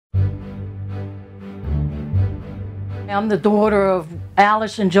I'm the daughter of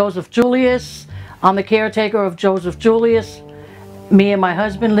Alice and Joseph Julius. I'm the caretaker of Joseph Julius. Me and my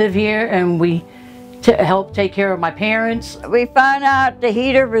husband live here, and we help take care of my parents. We found out the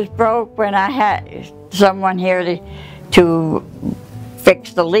heater was broke when I had someone here to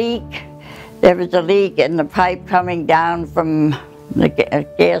fix the leak. There was a leak in the pipe coming down from the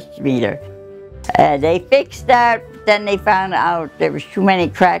gas meter. They fixed that, then they found out there was too many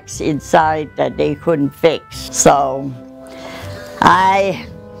cracks inside that they couldn't fix. So I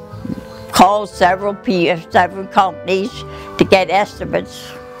called several companies to get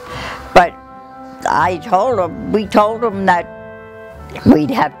estimates, but we told them that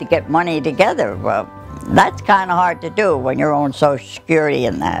we'd have to get money together. Well, that's kind of hard to do when you're on Social Security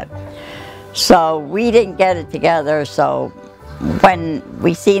and that. So we didn't get it together. So when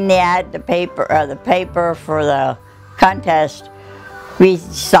we seen the ad, the paper for the contest, we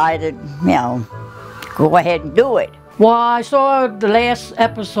decided, go ahead and do it. Well, I saw the last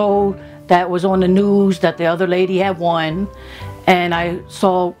episode that was on the news that the other lady had won, and I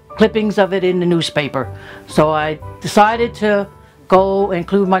saw clippings of it in the newspaper. So I decided to go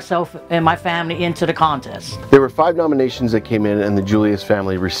include myself and my family into the contest. There were 5 nominations that came in, and the Julius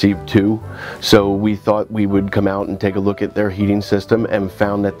family received 2. So we thought we would come out and take a look at their heating system, and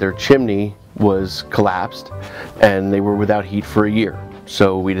found that their chimney was collapsed and they were without heat for a year.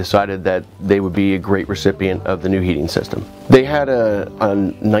 So we decided that they would be a great recipient of the new heating system. They had a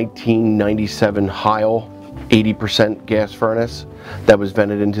 1997 Heil 80% gas furnace that was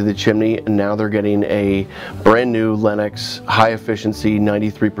vented into the chimney, and now they're getting a brand new Lennox high efficiency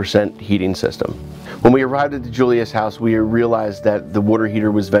 93% heating system. When we arrived at the Julius house, we realized that the water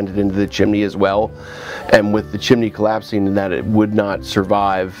heater was vented into the chimney as well, and with the chimney collapsing, that it would not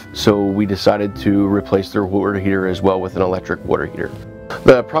survive, so we decided to replace their water heater as well with an electric water heater.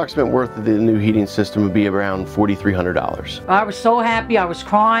 The approximate worth of the new heating system would be around $4,300. I was so happy, I was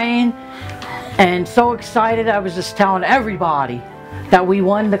crying and so excited. I was just telling everybody that we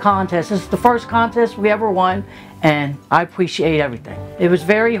won the contest. This is the first contest we ever won, and I appreciate everything. It was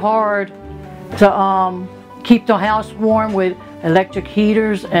very hard to keep the house warm with electric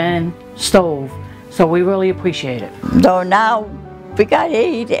heaters and stove, so we really appreciate it. So now we got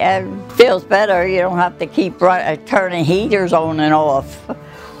heat, and it feels better. You don't have to keep turning heaters on and off.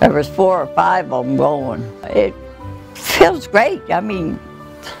 There was 4 or 5 of them going. It feels great. I mean,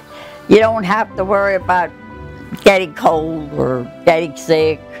 you don't have to worry about getting cold or getting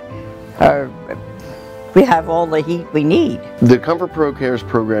sick, or we have all the heat we need. The Comfort Pro Cares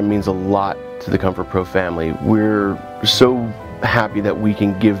program means a lot to the Comfort Pro family. We're so happy that we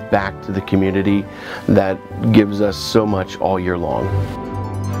can give back to the community that gives us so much all year long.